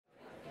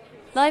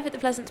Live at the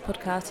Pleasance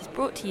podcast is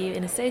brought to you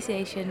in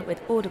association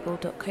with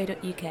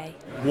audible.co.uk.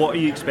 What are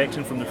you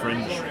expecting from the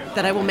Fringe?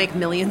 That I will make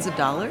millions of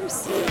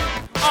dollars?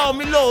 Oh,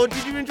 my lord,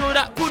 did you enjoy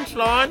that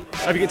punchline?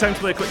 Have you got time to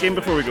play a quick game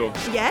before we go?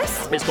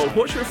 Yes. It's called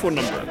What's Your Phone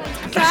Number?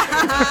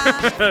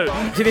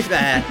 To be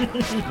fair,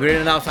 we're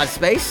in an outside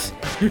space.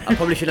 I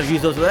probably shouldn't have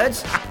used those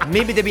words.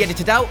 Maybe they'll be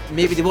edited out,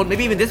 maybe they won't.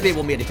 Maybe even this bit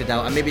won't be edited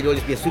out, and maybe it'll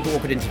just be a super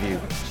awkward interview.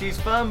 She's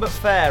firm but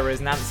fair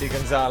as Nancy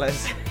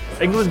Gonzalez.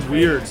 England's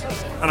weird,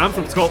 and I'm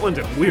from Scotland,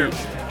 and weird.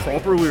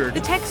 Proper weird.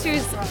 The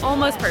texture's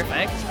almost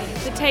perfect.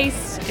 The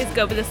taste is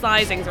good, but the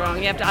sizing's wrong.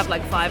 You have to have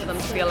like 5 of them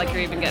to feel like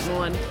you're even getting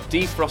one.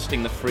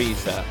 Defrosting the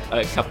freezer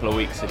a couple of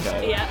weeks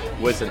ago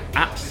was an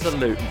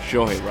absolute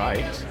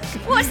joyride.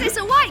 What's this,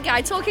 a white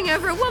guy talking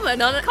over a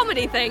woman on a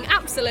comedy thing?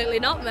 Absolutely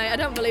not, mate. I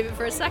don't believe it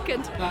for a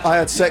second. I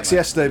had sex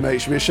yesterday, mate. You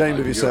should be ashamed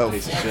of yourself.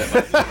 Piece of shit,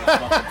 mate.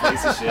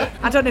 Piece of shit.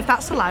 I don't know if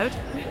that's allowed.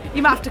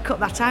 You might have to cut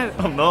that out.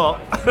 I'm not.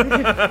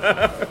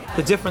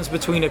 The difference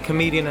between a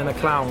comedian and a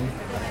clown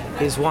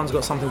is one's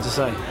got something to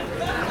say.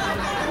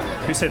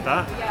 Who said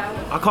that?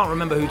 I can't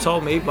remember who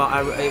told me, but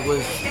I'm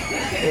really...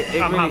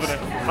 having it.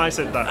 I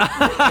said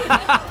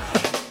that.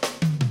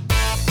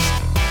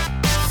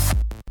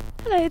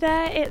 Hello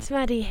there, it's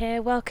Maddie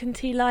here. Welcome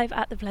to Live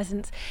at the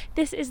Pleasance.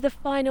 This is the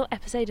final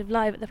episode of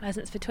Live at the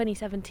Pleasance for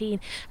 2017,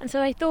 and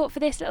so I thought for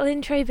this little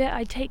intro bit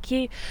I'd take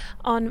you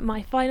on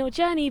my final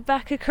journey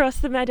back across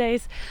the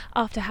meadows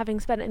after having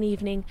spent an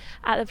evening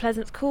at the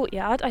Pleasance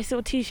Courtyard. I saw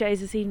 2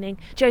 shows this evening.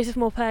 Joseph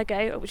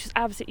Morpurgo, which was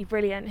absolutely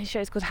brilliant. His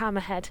show's called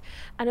Hammerhead.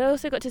 And I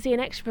also got to see an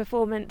extra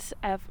performance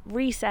of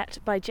Reset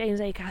by James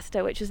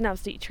Acaster, which was an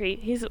absolute treat.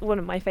 He's one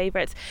of my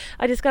favourites.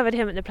 I discovered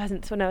him at the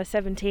Pleasance when I was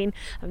 17.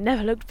 I've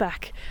never looked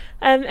back.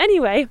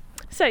 Anyway,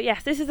 so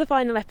yes, this is the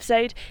final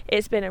episode.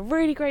 It's been a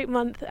really great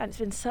month and it's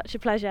been such a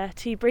pleasure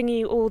to bring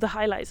you all the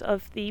highlights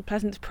of the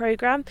Pleasance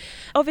programme.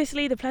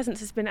 Obviously, the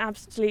Pleasance has been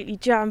absolutely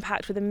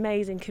jam-packed with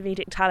amazing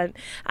comedic talent,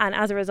 and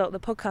as a result, the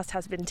podcast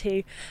has been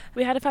too.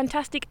 We had a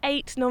fantastic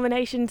 8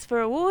 nominations for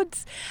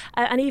awards,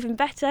 and even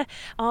better,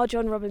 R.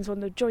 John Robbins won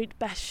the joint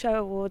Best Show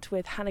Award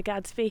with Hannah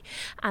Gadsby,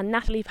 and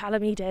Natalie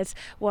Palamides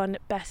won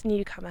Best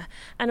Newcomer,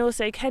 and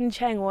also Ken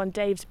Cheng won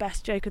Dave's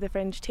Best Joke of the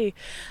Fringe too.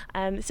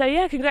 So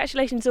yeah,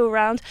 congratulations all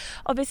round.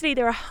 Obviously,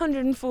 there are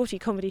 140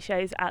 comedy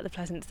shows at the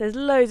Pleasance. There's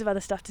loads of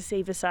other stuff to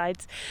see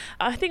besides.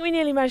 I think we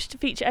nearly managed to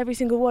feature every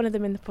single one of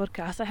them in the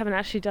podcast. I haven't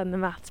actually done the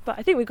maths, but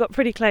I think we got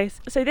pretty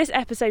close. So this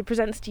episode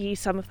presents to you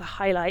some of the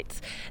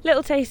highlights,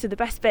 little taste of the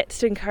best bits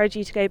to encourage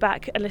you to go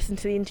back and listen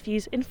to the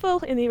interviews in full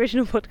in the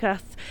original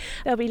podcasts.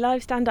 There'll be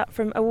live stand-up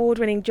from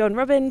award-winning John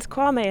Robbins,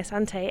 Kwame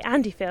Asante,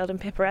 Andy Field and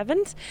Pippa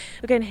Evans.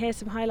 We're going to hear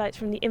some highlights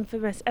from the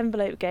infamous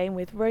Envelope Game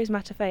with Rose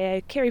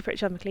Matafeo, Kiri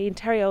Pritchard-McLean,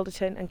 Terry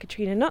Alderton and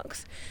Katrina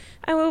Knox.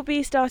 And we'll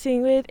be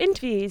starting with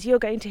interviews. You're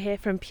going to hear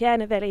from Pierre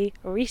Novelli,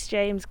 Rhys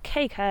James,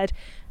 Kay Kurd,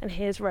 and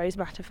here's Rose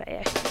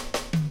Matafeo.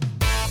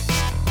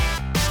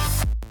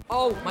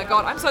 Oh my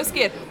god, I'm so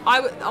scared.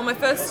 On my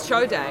first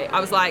show day, I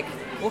was like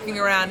walking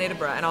around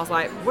Edinburgh and I was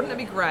like, wouldn't it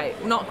be great?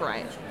 Well, not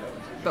great,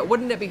 but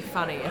wouldn't it be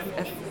funny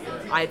if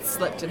I had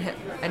slipped and hit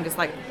and just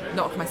like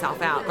knocked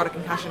myself out, got a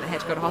concussion and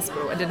had to go to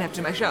hospital and didn't have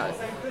to do my show.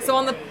 So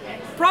on the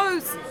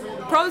pros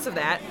of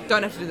that,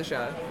 don't have to do the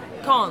show.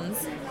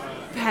 Cons,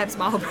 perhaps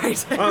mild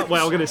braces. Well, I'm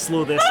going to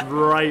slow this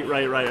right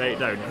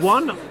down.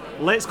 1,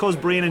 let's cause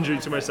brain injury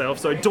to myself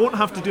so I don't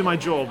have to do my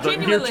job that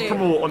I'm here to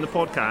promote on the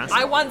podcast.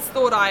 I once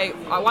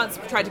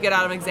tried to get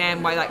out of an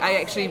exam where I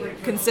actually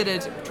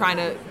considered trying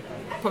to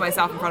put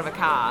myself in front of a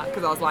car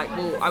because I was like,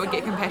 well, I would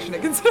get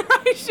compassionate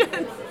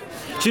consideration.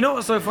 Do you know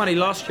what's so funny?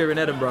 Last year in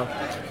Edinburgh,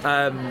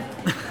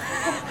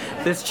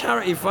 this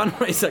charity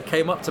fundraiser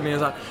came up to me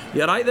and was like,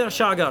 "You're right there,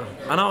 Shagger."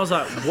 And I was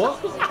like, what?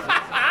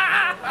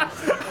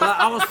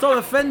 I was so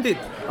offended.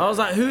 I was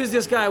like, who is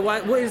this guy?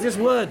 What is this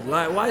word?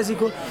 Like, why is he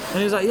called? And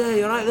he was like, yeah,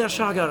 you're right there,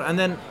 Shagger. And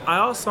then I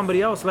asked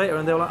somebody else later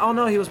and they were like, oh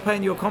no, he was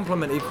paying you a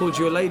compliment. He called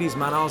you a ladies'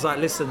 man. I was like,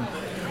 listen,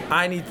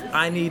 I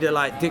need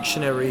a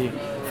dictionary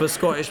for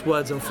Scottish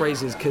words and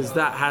phrases because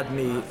that had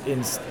me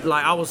in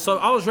I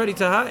was ready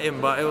to hurt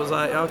him, but it was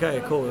like,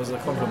 okay, cool, it was a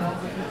compliment.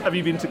 Have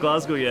you been to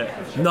Glasgow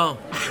yet? No.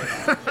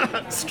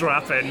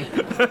 Strap in.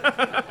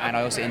 And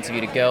I also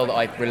interviewed a girl that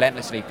I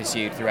relentlessly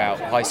pursued throughout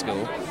high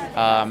school,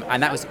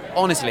 and that was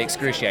honestly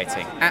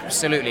excruciating,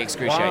 absolutely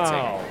excruciating.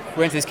 Wow. We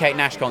went to this Kate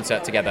Nash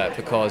concert together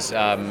because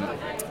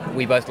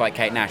we both like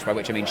Kate Nash, by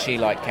which I mean she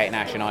liked Kate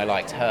Nash and I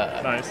liked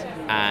her. Nice.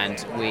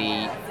 And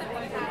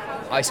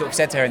I sort of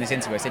said to her in this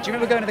interview, I said, do you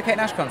remember going to the Kate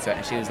Nash concert?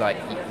 And she was like,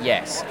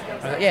 yes. I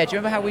was like, yeah, do you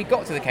remember how we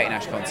got to the Kate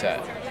Nash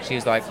concert? She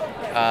was like,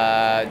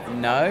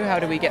 no, how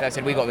did we get there? I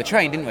said, we got the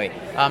train, didn't we?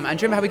 And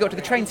do you remember how we got to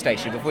the train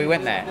station before we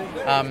went there?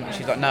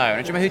 She's like, no.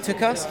 And do you remember who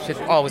took us? She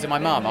said, oh, was it my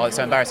mum? Oh, it's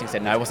so embarrassing. I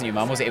said, no, it wasn't your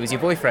mum, was it? It was your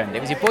boyfriend. It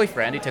was your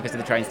boyfriend who took us to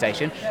the train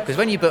station. Because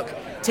when you book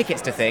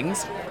tickets to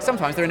things,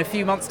 sometimes they're in a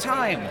few months'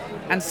 time.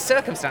 And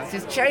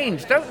circumstances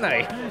change, don't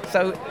they?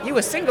 So you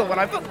were single when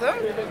I booked them.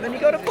 Then you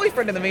got a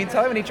boyfriend in the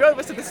meantime and he drove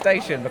us to the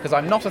station because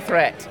I'm not a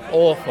threat.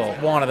 Awful.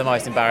 One of the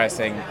most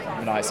embarrassing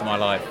nights of my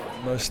life.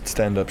 Most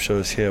stand-up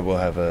shows here will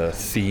have a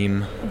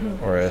theme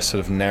or a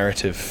sort of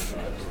narrative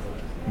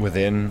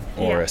within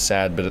or a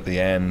sad bit at the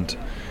end,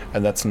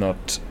 and that's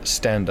not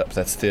stand-up,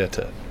 that's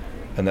theatre.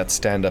 And that's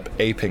stand-up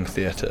aping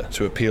theatre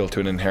to appeal to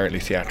an inherently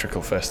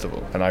theatrical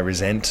festival. And I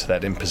resent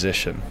that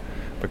imposition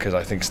because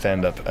I think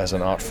stand-up as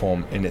an art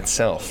form in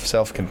itself,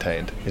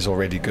 self-contained, is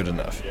already good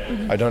enough.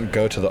 I don't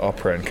go to the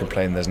opera and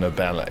complain there's no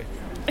ballet.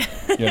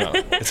 You know,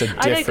 it's a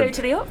different... I don't go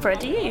to the opera,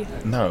 do you?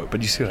 No,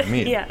 but you see what I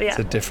mean? Yeah. It's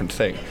a different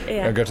thing.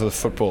 Yeah. I go to the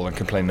football and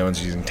complain no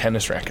one's using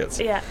tennis rackets.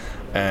 Yeah.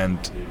 And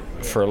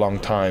for a long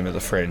time at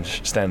the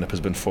Fringe, stand-up has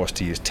been forced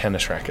to use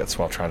tennis rackets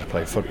while trying to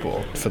play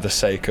football for the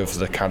sake of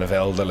the kind of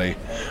elderly.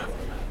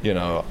 You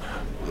know,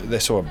 they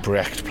saw a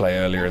Brecht play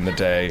earlier in the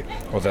day,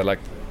 or they're like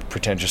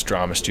pretentious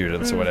drama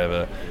students or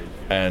whatever.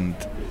 And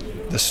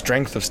the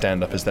strength of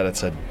stand-up is that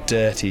it's a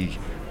dirty,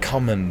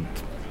 common,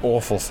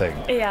 awful thing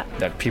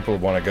that people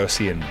want to go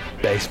see in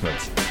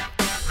basements.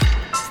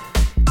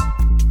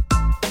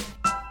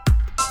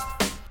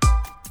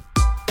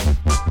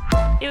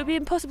 It would be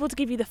impossible to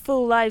give you the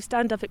full live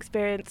stand-up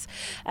experience.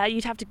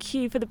 You'd have to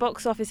queue for the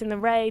box office in the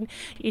rain,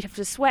 you'd have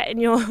to sweat in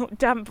your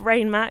damp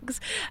rain max,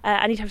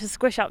 and you'd have to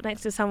squish up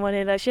next to someone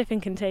in a shipping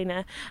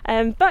container.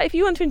 But if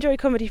you want to enjoy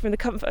comedy from the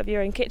comfort of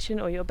your own kitchen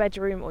or your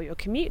bedroom or your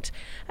commute,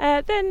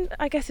 then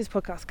I guess this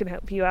podcast can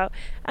help you out.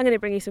 I'm going to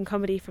bring you some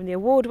comedy from the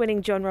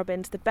award-winning John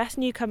Robbins, the Best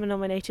Newcomer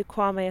nominated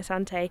Kwame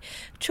Asante,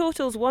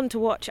 Chortle's One to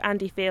Watch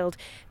Andy Field,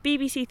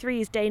 BBC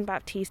Three's Dane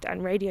Baptiste,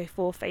 and Radio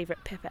 4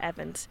 favourite Pippa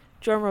Evans.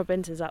 John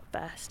Robbins is up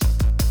first.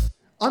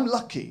 I'm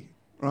lucky,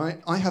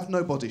 right? I have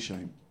no body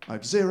shame. I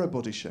have zero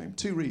body shame.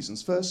 2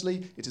 reasons.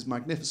 Firstly, it is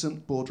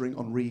magnificent, bordering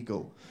on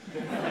regal.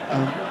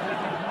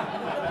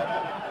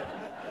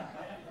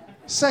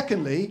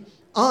 Secondly,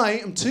 I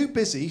am too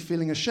busy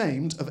feeling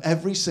ashamed of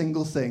every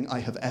single thing I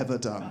have ever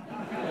done.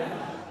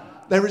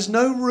 There is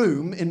no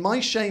room in my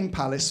shame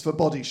palace for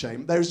body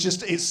shame.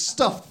 It's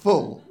stuffed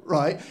full,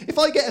 right? If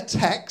I get a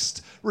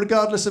text,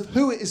 regardless of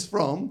who it is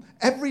from,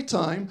 every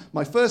time,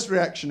 my first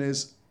reaction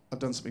is, I've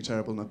done something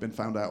terrible and I've been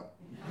found out.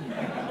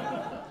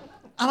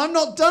 And I've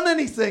not done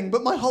anything,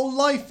 but my whole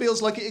life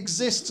feels like it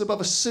exists above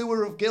a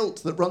sewer of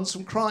guilt that runs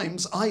from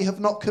crimes I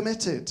have not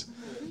committed.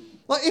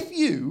 Like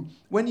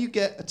when you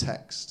get a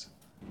text,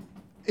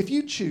 if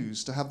you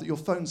choose to have your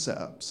phone set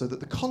up so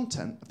that the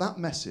content of that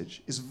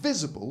message is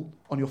visible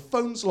on your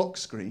phone's lock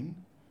screen,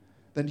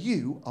 then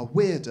you are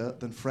weirder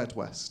than Fred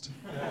West.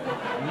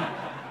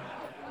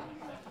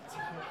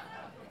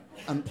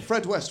 And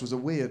Fred West was a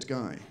weird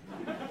guy.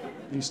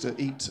 He used to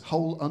eat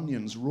whole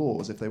onions raw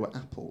as if they were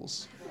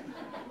apples.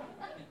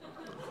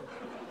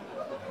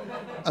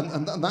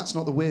 And that's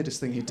not the weirdest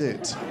thing he did.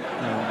 It's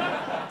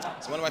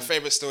one of my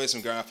favourite stories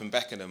from growing up in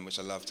Beckenham, which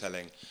I love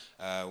telling.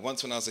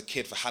 Once when I was a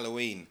kid for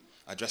Halloween,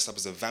 I dressed up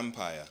as a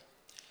vampire.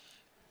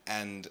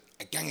 And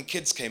a gang of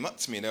kids came up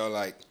to me and they were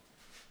like,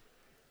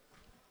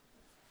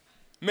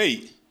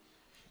 "Mate,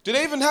 do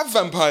they even have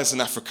vampires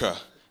in Africa?"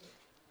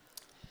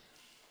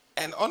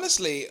 And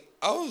honestly,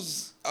 I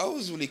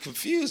was really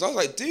confused. I was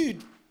like,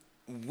 dude,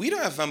 we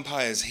don't have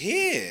vampires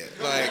here.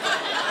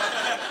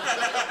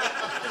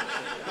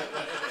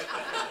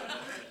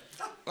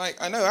 Like,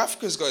 I know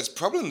Africa's got its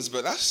problems,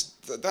 but that's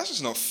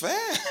just not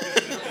fair.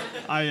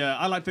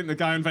 I like to think the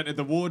guy who invented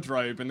the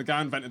wardrobe and the guy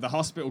who invented the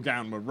hospital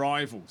gown were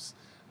rivals.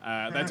 They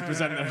had to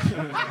present their...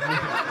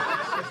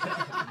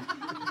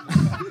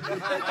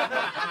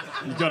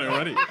 You got it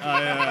already.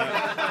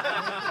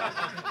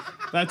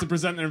 They had to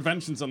present their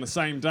inventions on the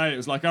same day. It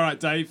was like, all right,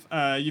 Dave,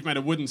 you've made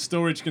a wooden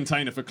storage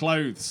container for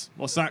clothes.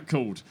 What's that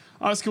called?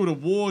 Oh, it's called a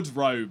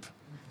wardrobe.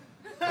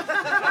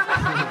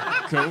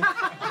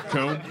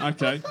 Cool,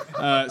 okay.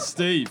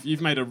 Steve, you've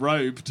made a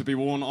robe to be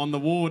worn on the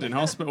ward in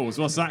hospitals.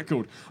 What's that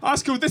called? Oh,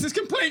 it's called, this is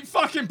complete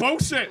fucking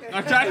bullshit,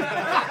 okay?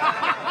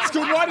 It's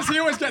called, why does he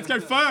always get to go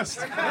first?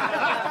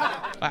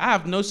 I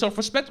have no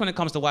self-respect when it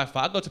comes to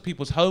Wi-Fi. I go to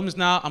people's homes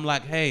now, I'm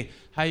like, hey,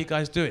 how you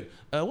guys doing?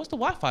 What's the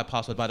Wi-Fi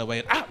password, by the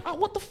way?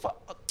 What the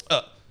fuck?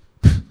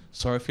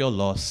 Sorry for your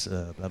loss,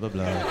 blah, blah,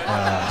 blah.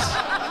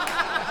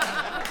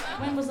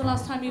 When was the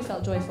last time you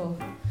felt joyful?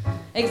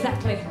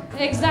 Exactly.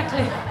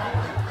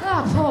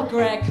 Ah, poor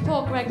Greg.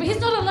 But he's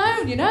not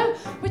alone, you know?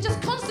 We're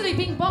just constantly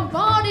being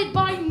bombarded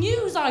by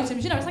news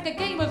items, you know? It's like a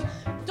game of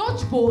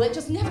dodgeball that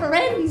just never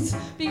ends,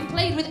 being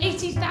played with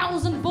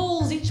 80,000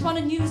 balls, each one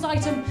a news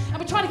item, and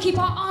we're trying to keep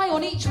our eye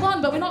on each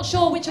one, but we're not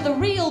sure which are the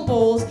real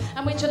balls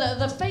and which are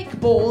the fake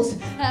balls,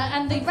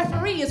 and the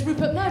referee is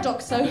Rupert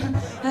Murdoch, so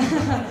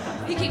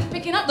he keeps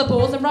picking up the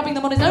balls and rubbing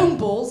them on his own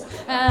balls,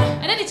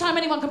 and any time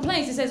anyone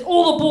complains, he says,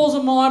 all the balls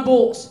are my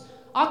balls.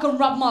 I can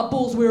rub my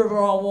balls wherever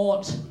I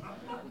want.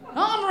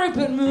 I'm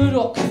Rupert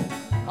Murdoch.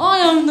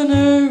 I own the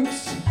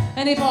news.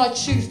 And if I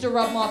choose to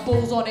rub my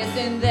balls on it,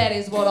 then that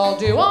is what I'll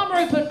do. I'm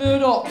Rupert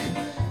Murdoch,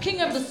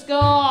 king of the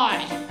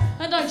sky.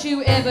 And don't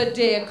you ever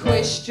dare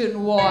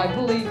question why.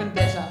 Believe in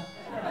better.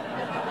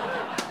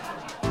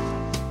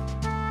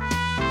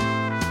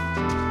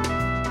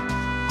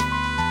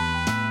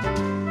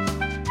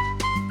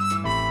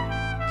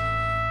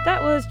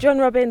 That was John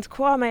Robbins,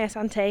 Kwame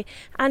Asante,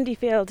 Andy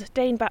Field,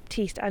 Dane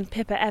Baptiste and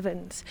Pippa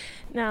Evans.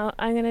 Now,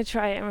 I'm going to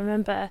try and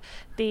remember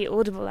the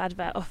Audible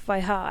advert off by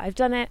heart. I've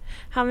done it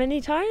how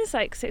many times?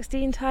 Like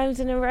 16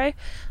 times in a row.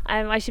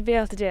 I should be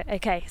able to do it.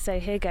 Okay, so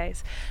here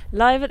goes.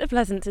 Live at the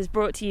Pleasance is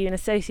brought to you in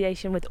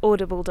association with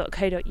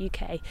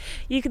audible.co.uk.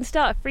 You can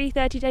start a free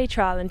 30-day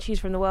trial and choose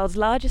from the world's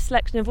largest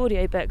selection of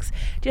audiobooks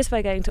just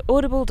by going to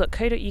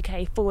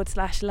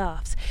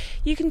audible.co.uk/laughs.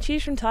 You can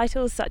choose from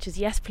titles such as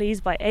Yes Please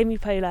by Amy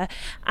Poehler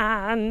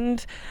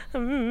and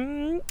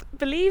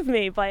Believe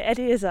Me by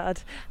Eddie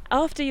Izzard.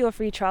 After your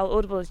free trial,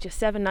 Audible is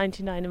just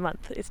 $7.99 a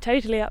month. It's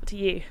totally up to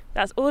you.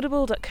 That's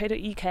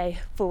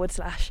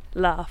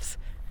audible.co.uk/laughs.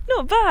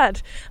 Not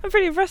bad. I'm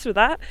pretty impressed with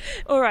that.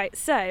 Alright,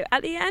 so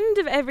at the end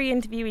of every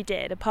interview we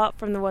did, apart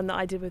from the one that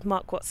I did with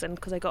Mark Watson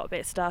because I got a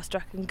bit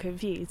starstruck and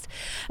confused,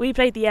 we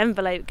played the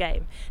envelope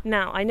game.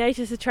 Now, I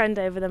noticed a trend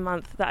over the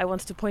month that I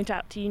wanted to point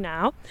out to you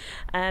now,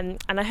 and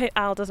I hope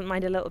Al doesn't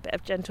mind a little bit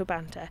of gentle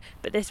banter,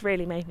 but this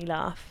really made me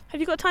laugh.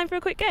 Have you got time for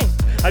a quick game?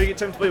 Have you got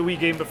time to play a wee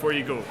game before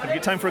you go? Have you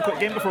got time for a quick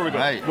game before we go?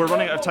 Right. We're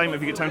running out of time.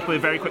 Have you got time to play a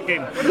very quick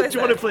game? Do you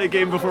want to play a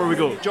game before we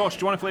go? Josh,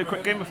 do you want to play a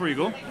quick game before you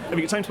go? Have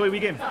you got time to play a wee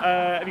game?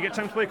 Have you got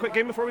time to play a quick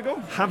game before we go?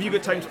 Have you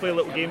got time to play a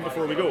little game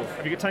before we go?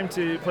 Have you got time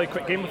to play a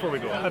quick game before we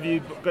go? Have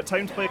you got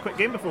time to play a quick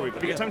game before we go?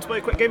 Have you got time to play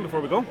a quick game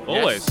before we go?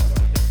 Always.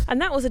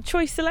 And that was a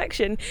choice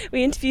selection.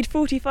 We interviewed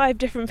 45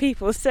 different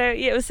people, so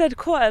it was said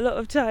quite a lot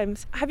of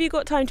times. Have you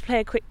got time to play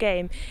a quick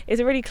game is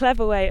a really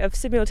clever way of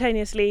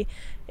simultaneously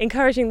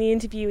encouraging the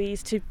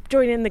interviewees to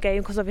join in the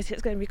game, because obviously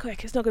it's going to be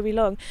quick, it's not going to be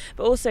long,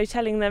 but also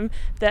telling them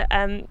that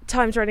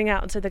time's running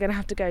out and so they're going to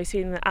have to go,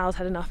 seeing that Al's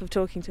had enough of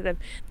talking to them.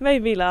 It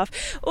made me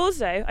laugh.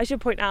 Also, I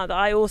should point out that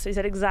I also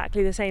said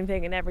exactly the same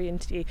thing in every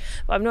interview,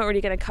 but I'm not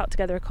really going to cut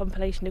together a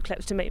compilation of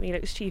clips to make me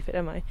look stupid,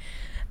 am I?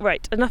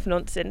 Right, enough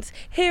nonsense.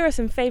 Here are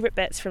some favourite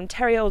bits from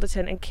Terry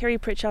Alderton and Kiri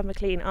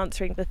Pritchard-McLean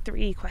answering the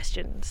 3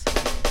 questions.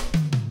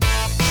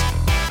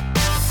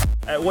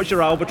 What's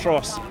your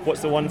albatross?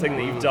 What's the one thing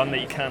that you've done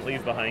that you can't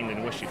leave behind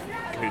and wish you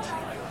could?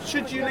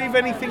 Should you leave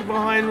anything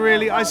behind,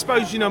 really? I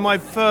suppose, my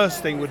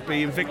first thing would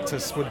be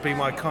Invictus, would be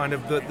my kind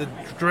of the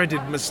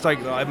dreaded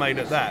mistake that I made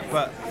at that.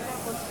 But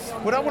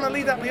would I want to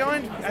leave that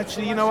behind?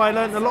 Actually, I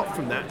learned a lot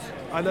from that.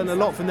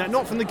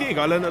 Not from the gig.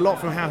 I learned a lot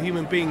from how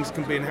human beings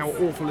can be and how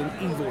awful and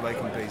evil they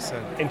can be. So,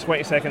 in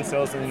 20 seconds,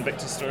 tell us an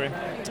Invictus story.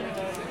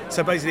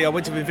 So basically, I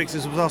went to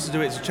Invictus, was asked to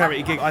do it as a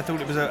charity gig. I thought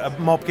it was a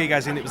mob gig,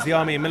 as in it was the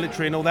army and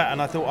military and all that,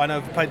 and I thought, I know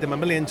I've played them a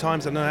million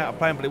times, I know how to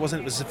play them, but it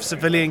wasn't. It was a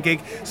civilian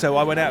gig, so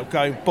I went out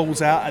going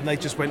balls out, and they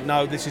just went,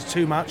 no, this is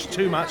too much.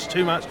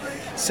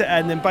 So,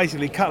 and then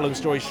basically, cut long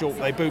story short,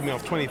 they booed me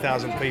off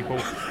 20,000 people,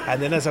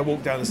 and then as I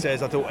walked down the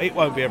stairs, I thought, it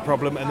won't be a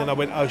problem, and then I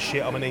went, oh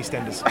shit, I'm an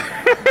EastEnders.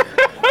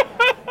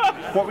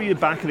 What were you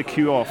back of the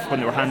queue off when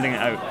they were handing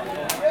it out?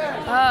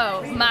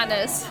 Oh,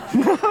 manners.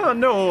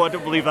 No, I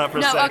don't believe that for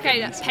a second. No, okay,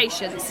 that's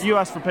patience. You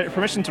asked for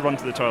permission to run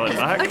to the toilet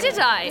back. Oh, did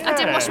I? I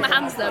didn't wash my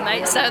hands though,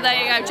 mate, so there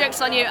you go, joke's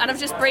on you, and I've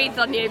just breathed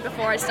on you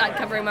before I started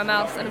covering my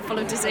mouth and I'm full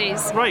of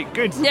disease. Right,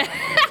 good. Yeah.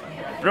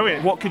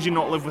 Brilliant. What could you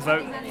not live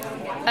without?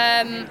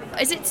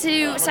 Is it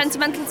too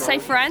sentimental to say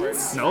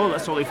friends? No,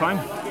 that's totally fine.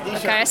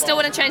 Okay, I still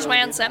want to change my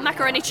answer.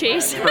 Macaroni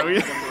cheese.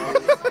 Brilliant.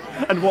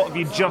 And what have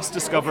you just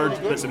discovered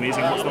that's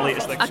amazing? What's the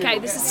latest thing? Okay,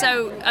 this is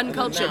so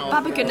uncultured.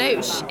 Baba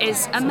ganoush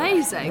is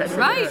amazing,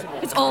 right?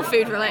 It's all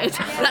food related.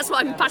 That's why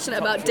I'm passionate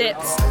about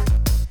dips.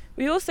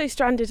 We also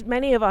stranded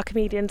many of our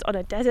comedians on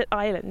a desert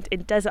island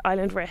in Desert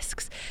Island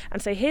Risks.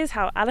 And so here's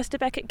how Alistair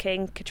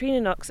Beckett-King, Katrina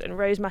Knox and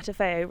Rose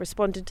Matafeo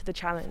responded to the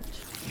challenge.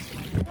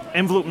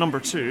 Envelope number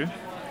 2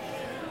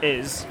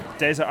 is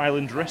Desert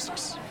Island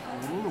Risks.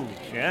 Ooh.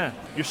 Yeah.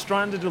 You're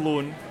stranded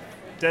alone,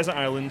 desert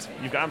island,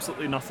 you've got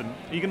absolutely nothing.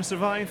 Are you going to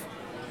survive?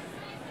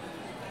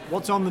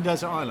 What's on the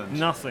desert island?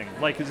 Nothing.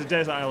 Like, it's a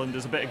desert island,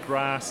 there's a bit of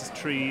grass, there's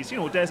trees,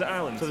 desert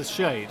island. So there's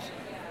shade?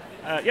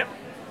 Yep.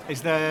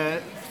 Is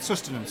there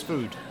sustenance,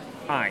 food?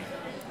 Aye.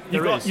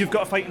 You've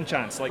got a fighting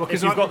chance. Like,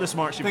 if you've got the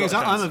smarts, you've got a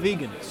chance. I'm a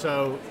vegan,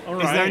 so are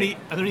there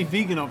any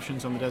vegan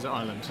options on the desert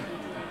island?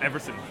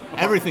 Everything.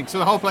 Everything. So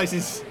the whole place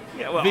is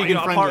vegan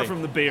friendly. Apart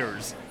from the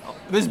bears.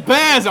 There's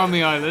bears on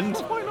the island.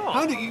 Why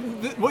not?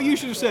 What you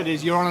should have said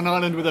is, you're on an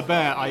island with a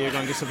bear. Are you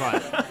going to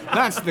survive?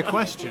 That's the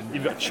question.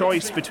 You've got a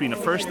choice between a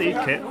first aid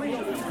kit,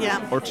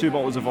 or 2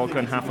 bottles of vodka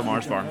and half a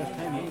Mars bar.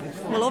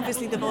 Well,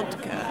 obviously the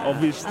vodka.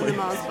 Obviously. And the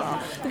Mars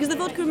bar. Because the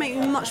vodka would make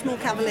me much more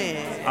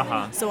cavalier.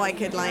 Uh-huh. So I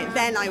could,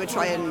 then I would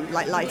try and,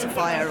 light a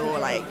fire or,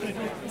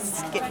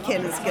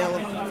 skin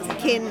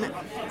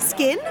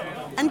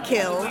and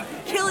kill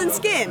and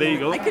skin. There you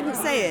go. I couldn't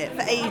say it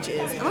for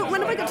ages.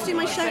 When have I got to do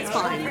my show? It's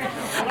fine.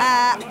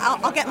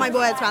 I'll get my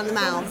words around the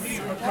mouth.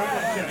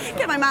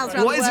 Get my mouth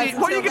around the words.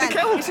 What are you going to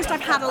kill? It's just I've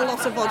had a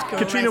lot of vodka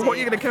Katrina, already. what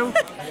are you going to kill?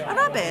 A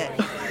rabbit.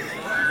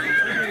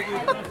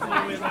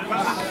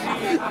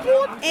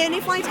 And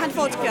if I'd had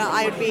vodka,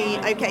 I would be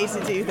okay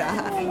to do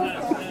that.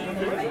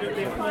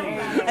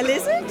 A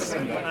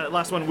lizard?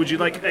 Last one. Would you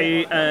like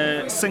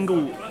a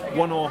single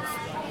one-off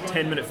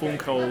 10-minute phone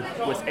call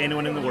with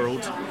anyone in the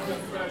world,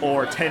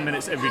 or 10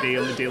 minutes every day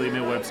on the Daily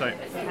Mail website?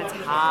 That's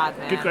hard,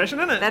 man. Good question,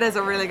 isn't it? That is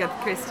a really good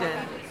question.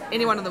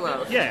 Anyone in the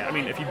world. Yeah, I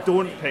mean, if you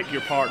don't pick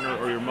your partner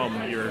or your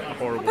mum, you're a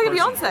horrible I'll pick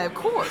person. Beyonce, of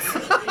course.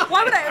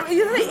 Why would I?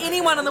 You say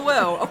anyone in the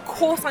world? Of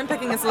course I'm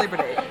picking a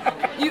celebrity.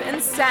 You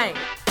insane.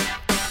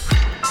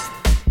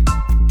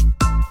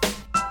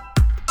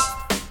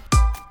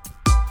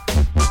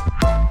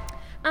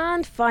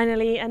 And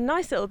finally, a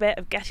nice little bit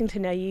of getting to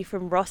know you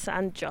from Ross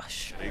and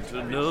Josh.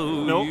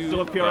 No,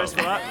 don't appear for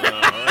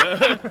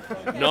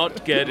that.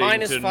 Not getting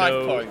Minus to 5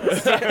 know.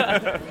 points.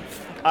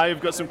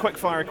 I've got some quick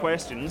fire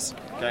questions.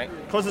 Okay.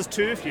 Because there's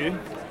two of you,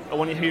 I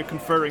want to hear you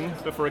conferring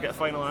before I get a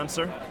final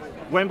answer.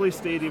 Wembley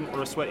Stadium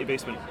or a sweaty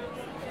basement?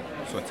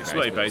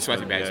 Sweaty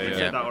basement. I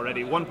said that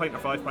already. 1 pint or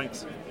 5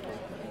 pints?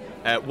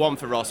 1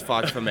 for Ross,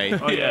 5 for me.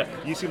 Oh yeah,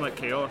 you seem like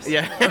chaos.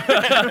 Yeah.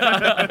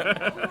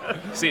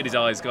 See it in his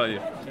eyes, can't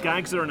you?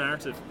 Gags or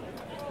narrative?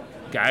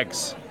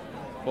 Gags.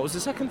 What was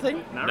the second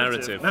thing?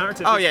 Narrative.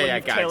 Narrative Oh is yeah, when yeah,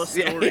 you tell a gags.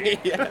 story.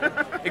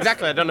 Yeah.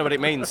 Exactly. I don't know what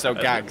it means. So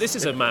gags. This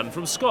is a man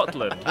from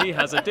Scotland. He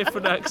has a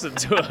different accent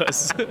to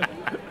us.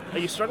 Are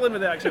you struggling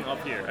with the accent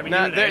up here? I mean, No,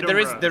 you're in there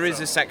Edinburgh, is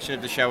a section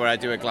of the show where I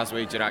do a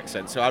Glaswegian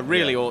accent, so I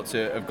really ought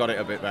to have got it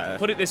a bit better.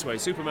 Put it this way,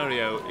 Super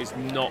Mario is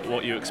not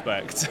what you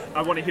expect.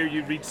 I want to hear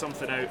you read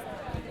something out.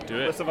 Do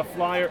it. Let's have a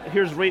flyer.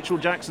 Here's Rachel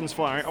Jackson's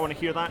flyer. I want to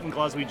hear that in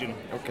Glaswegian.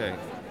 Okay.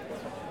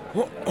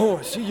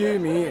 Oh, see you,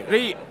 mate.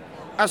 Right,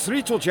 it's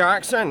Rachel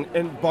Jackson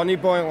in Bunny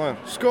Boiler.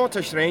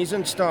 Scottish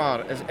Rising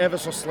Star is ever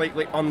so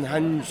slightly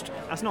unhinged.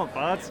 That's not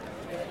bad.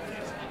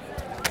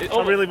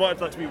 I really wanted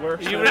that to be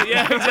worse.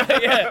 Yeah,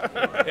 exactly.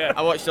 Yeah.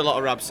 I watched a lot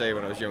of Rab C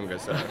when I was younger,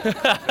 so.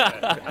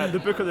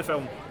 The book of the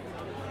film.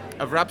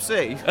 Of Rab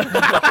C?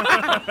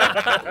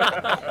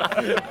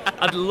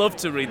 I'd love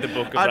to read the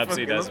book of Rab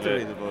C. love to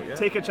read the book, yeah.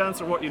 Take a chance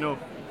or what you know.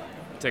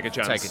 Take a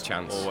chance. Take a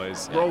chance.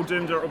 Always. We're all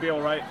doomed or it'll be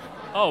alright.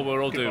 Oh,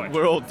 we're all doomed.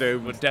 We're all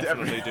doomed. We're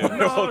definitely doomed.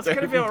 No, it's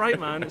going to be alright,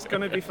 man. It's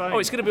going to be fine. Oh,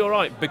 it's going to be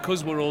alright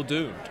because we're all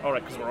doomed.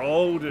 Alright, because we're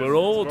all doomed. We're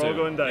all doomed.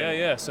 going down.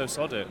 Yeah, so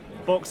sod it.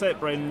 Box set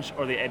Fringe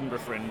or the Edinburgh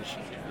Fringe?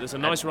 There's a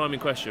nice rhyming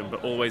question,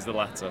 but always the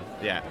latter.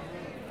 Yeah.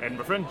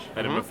 Edinburgh Fringe.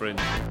 Edinburgh Fringe.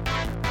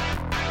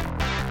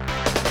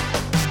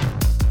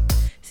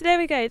 So there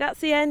we go,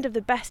 that's the end of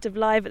the Best of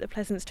Live at the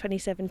Pleasance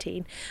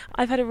 2017.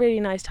 I've had a really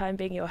nice time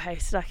being your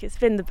host, like it's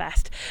been the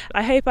best.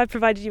 I hope I've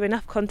provided you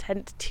enough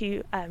content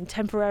to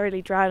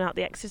temporarily drown out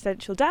the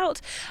existential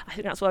doubt. I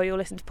think that's why we all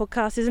listen to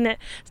podcasts, isn't it?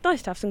 It's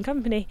nice to have some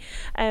company.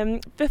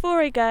 Before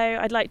I go,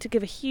 I'd like to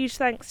give a huge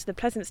thanks to the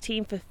Pleasance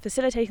team for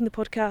facilitating the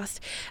podcast,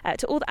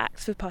 to all the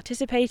acts for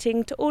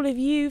participating, to all of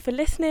you for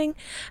listening,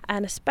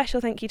 and a special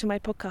thank you to my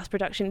podcast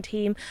production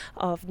team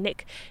of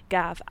Nick,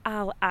 Gav,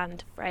 Al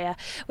and Freya,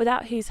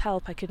 without whose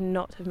help I could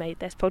not have made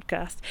this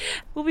podcast.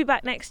 We'll be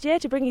back next year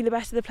to bring you the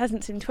best of the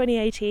Pleasance in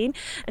 2018.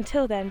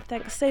 Until then,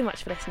 thanks so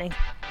much for listening.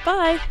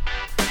 Bye!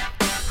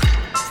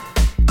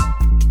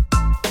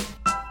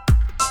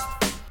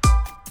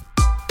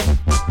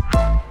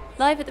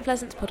 Live at the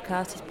Pleasance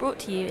podcast is brought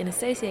to you in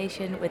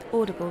association with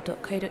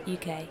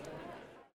audible.co.uk.